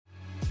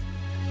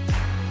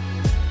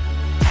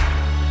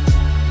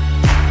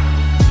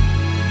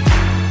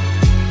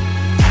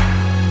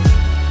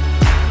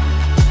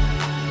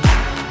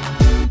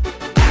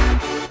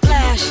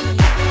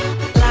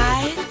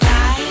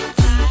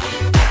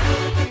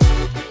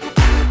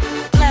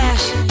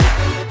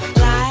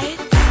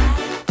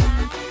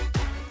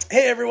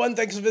Hey everyone,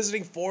 thanks for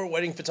visiting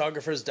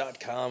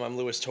 4weddingphotographers.com. I'm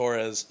Luis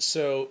Torres.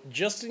 So,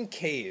 just in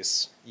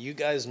case you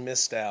guys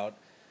missed out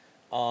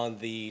on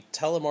the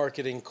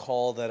telemarketing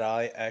call that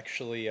I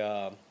actually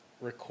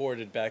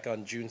recorded back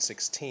on June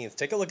 16th,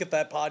 take a look at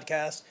that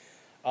podcast.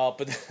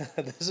 But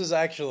this is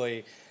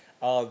actually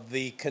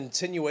the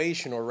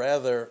continuation, or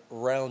rather,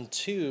 round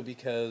two,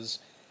 because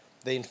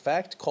they in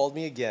fact called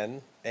me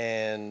again,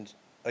 and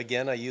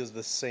again I used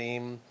the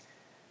same,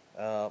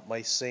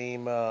 my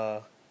same.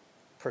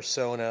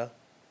 Persona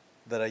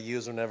that I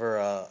use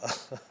whenever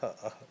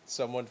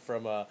someone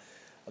from a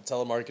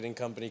telemarketing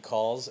company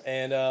calls.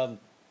 And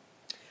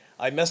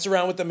I messed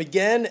around with them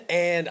again,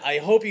 and I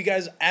hope you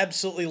guys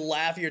absolutely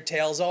laugh your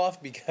tails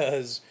off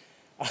because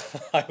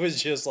I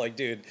was just like,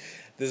 dude,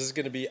 this is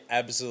going to be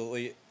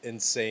absolutely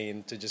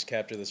insane to just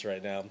capture this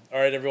right now. All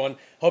right, everyone.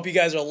 Hope you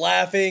guys are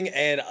laughing.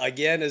 And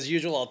again, as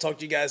usual, I'll talk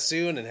to you guys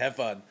soon and have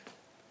fun.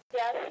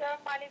 Yeah, sir,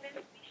 my name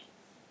is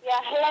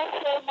hello,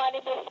 sir, my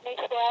name is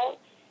Michelle,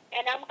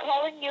 and I'm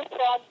calling you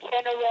from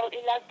General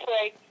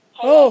Electric.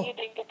 How are you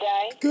doing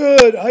today?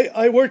 Good.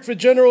 I worked for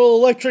General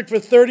Electric for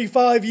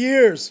 35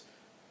 years.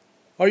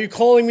 Are you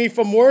calling me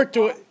from work?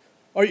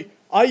 I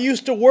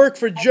used to work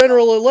for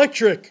General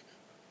Electric.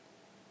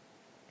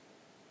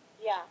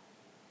 Yeah.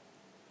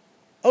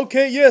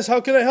 Okay, yes. How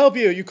can I help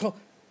you?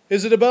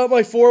 Is it about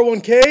my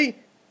 401k?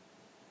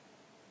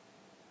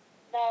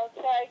 No,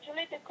 sir,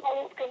 actually the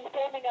call is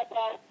concerning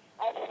about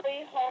a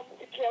free home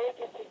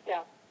security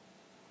system.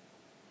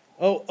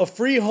 Oh, a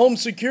free home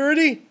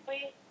security?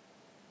 Free?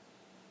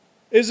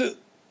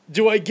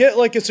 Do I get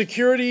like a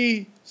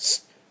security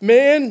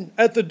man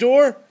at the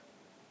door?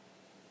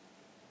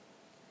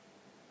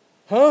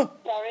 Huh?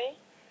 Sorry?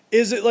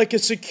 Is it like a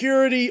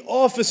security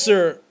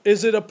officer?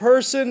 Is it a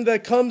person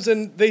that comes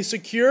and they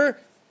secure?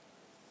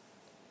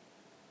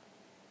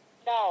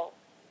 No.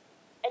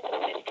 It's a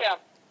system.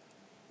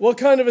 What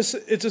kind of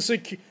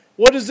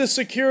what is this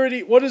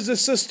security, what does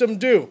this system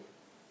do?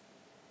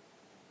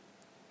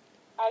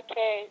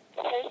 Okay,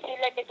 firstly,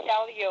 let me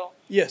tell you.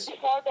 Yes.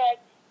 Before that,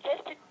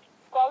 just to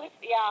qualify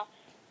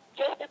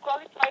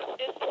for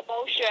this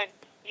promotion,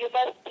 you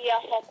must be a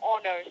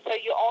homeowner. So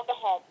you own the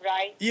home,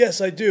 right? Yes,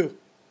 I do.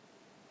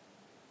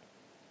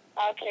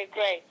 Okay,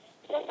 great.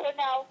 So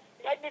now,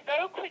 let me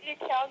very quickly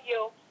tell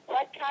you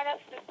what kind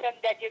of system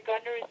that you're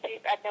going to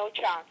receive at no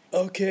charge.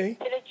 Okay.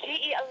 So the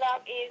GE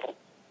alarm is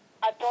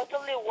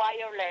totally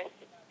wireless.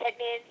 That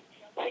means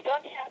we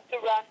don't have to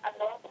run a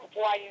lot of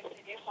wires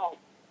in your home.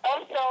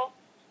 Also,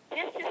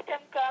 this system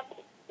comes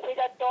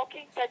with a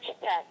docking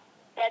touchpad.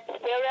 That's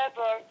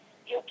wherever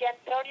you can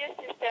turn your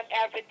system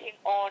everything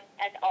on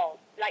and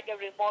off, like a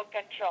remote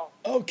control.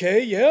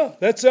 Okay, yeah,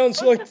 that sounds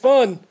like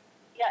fun.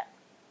 Yeah,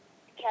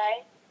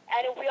 okay.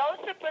 And we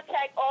also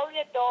protect all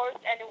your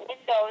doors and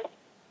windows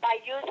by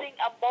using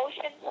a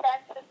motion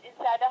sensors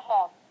inside the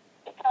home.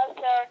 Because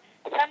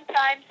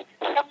sometimes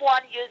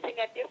someone using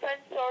a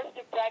different source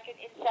to break it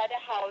inside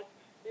the house,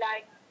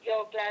 like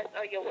your glass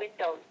or your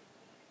windows.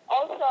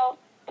 Also,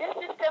 this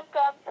system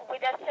comes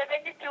with a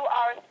 72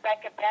 hours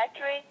backup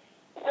battery.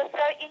 So,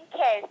 sir, in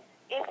case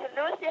if you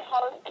lose the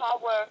house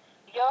power,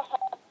 your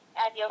home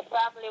and your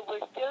family will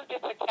still be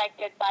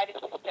protected by the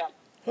system.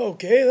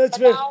 Okay, that's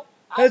But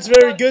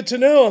very good to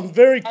know. I'm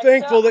very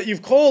thankful that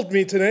you've called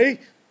me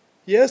today.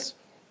 Yes?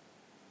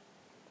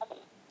 Okay,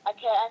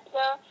 and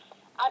sir,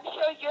 I'm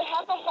sure you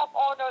have a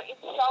homeowner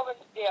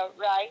insurance there,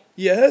 right?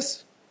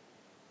 Yes?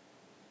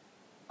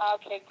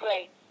 Okay,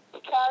 great.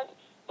 Because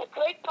the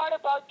great part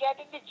about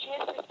getting the G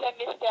system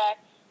is that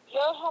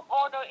your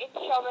homeowner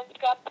insurance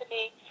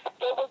company,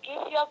 they will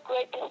give you a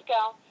great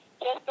discount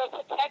just for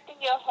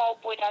protecting your home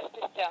with our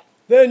system.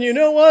 Then you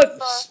know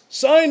what?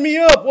 Sign me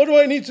up. What do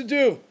I need to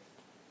do?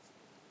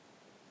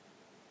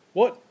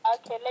 What?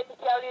 Okay, let me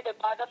tell you the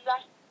bottom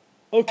line.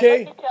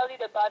 Okay. Let me tell you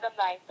the bottom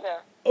line,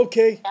 sir.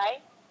 Okay.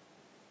 Okay?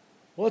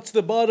 What's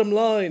the bottom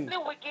line?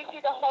 We give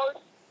you the whole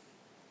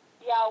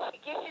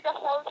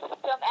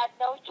system at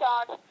no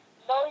charge,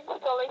 no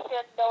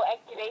installation, no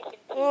activation fee.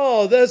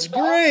 Oh, that's The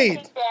only great.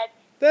 thing that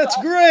That's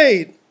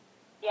great.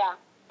 Yeah.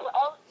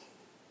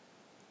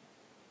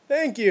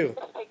 Thank you.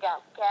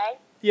 Okay?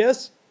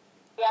 Yes?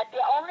 Yeah,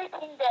 the only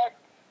thing that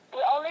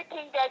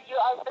you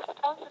are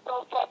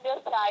responsible from your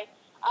side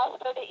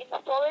after the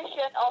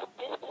installation of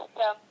this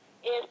system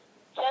is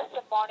just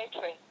the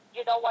monitoring.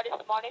 You know what is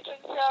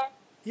monitoring, sir?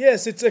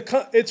 Yes,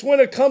 it's when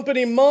a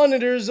company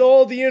monitors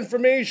all the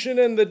information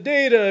and the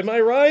data. Am I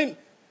right?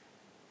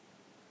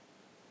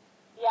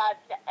 Yeah,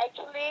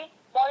 actually,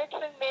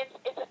 monitoring means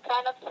it's a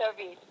kind of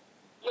service.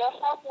 Your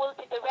home will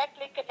be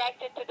directly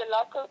connected to the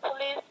local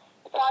police,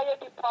 fire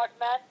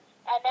department,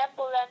 and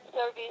ambulance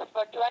service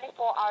for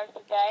 24 hours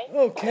a day,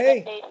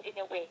 Okay. 7 days in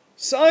a week.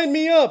 Sign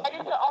me up. That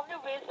is the only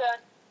reason.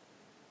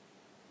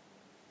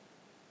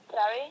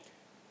 Sorry?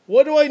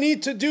 What do I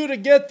need to do to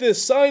get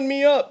this? Sign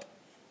me up.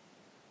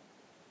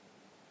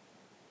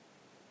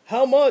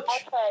 How much?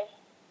 Okay.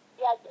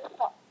 Yeah,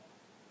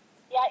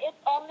 it's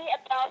only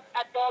about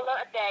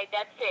 $1 a day.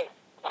 That's it.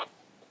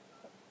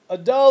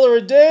 $1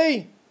 a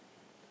day?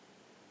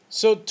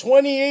 So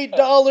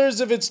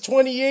 $28 if it's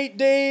 28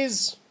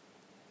 days.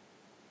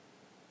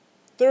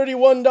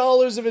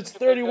 $31 if it's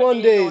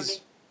 31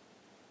 days.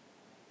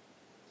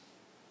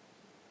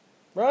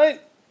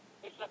 Right?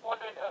 It's upon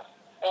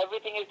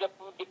everything is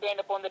depend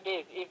upon the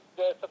days. If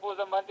suppose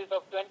a month is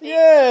of 20.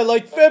 Yeah,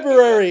 like then it is 20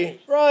 February. days.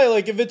 Right,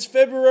 like if it's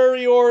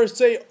February or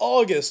say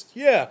August.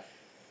 Yeah.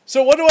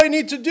 So what do I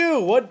need to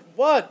do?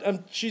 What?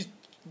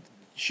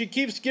 She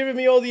keeps giving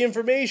me all the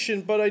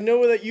information, but I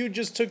know that you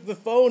just took the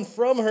phone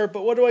from her,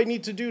 but what do I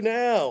need to do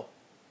now?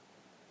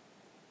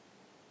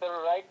 So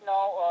right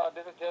now,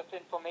 this is just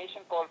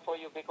information call for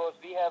you because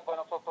we have one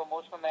of our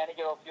promotional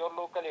manager of your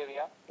local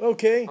area.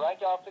 Okay.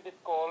 Right after this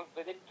call,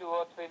 within 2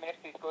 or 3 minutes,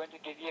 he's going to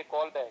give you a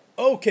call back.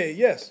 Okay,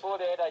 yes. Before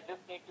that, I just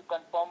need to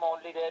confirm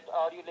only that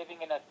are you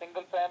living in a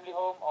single family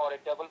home or a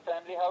double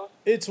family house?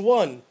 It's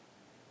one.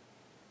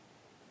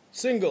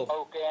 Single.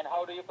 Okay, and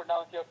how do you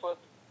pronounce your first?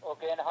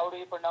 Okay, and how do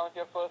you pronounce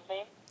your first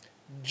name?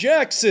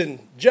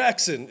 Jackson.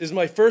 Jackson is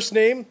my first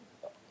name.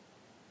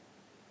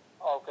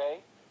 Okay.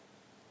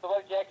 So,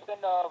 well, Jackson,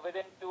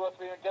 within 2 or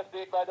 3 minutes, just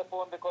wait by the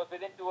phone because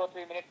within 2 or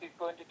 3 minutes he's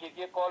going to give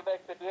you a call back.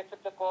 So, do you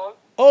accept the call?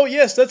 Oh,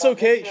 yes, that's Now,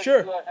 okay. make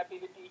Sure. You are happy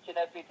with each and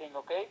everything,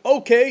 okay?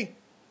 Okay.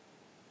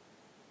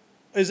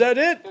 Is that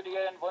it? So,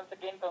 dear, and once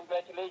again,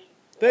 congratulations.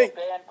 Thank-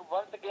 Okay, and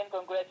once again,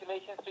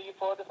 congratulations to you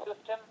for the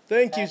system.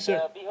 Thank you, and,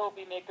 sir. We hope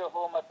we make your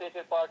home a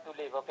safer part to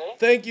live, okay?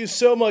 Thank you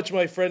so much,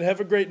 my friend. Have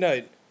a great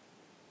night.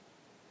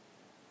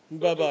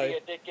 Good to Bye-bye. hear.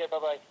 Take care.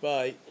 Bye-bye.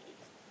 Bye.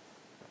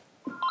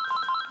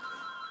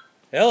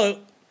 Hello.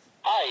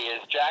 Hi,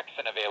 is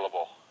Jackson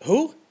available?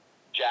 Who?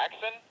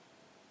 Jackson?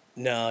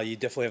 No, you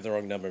definitely have the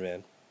wrong number,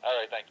 man. All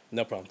right, thank you.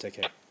 No problem.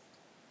 Take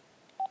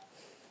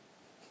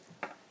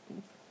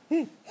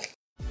care.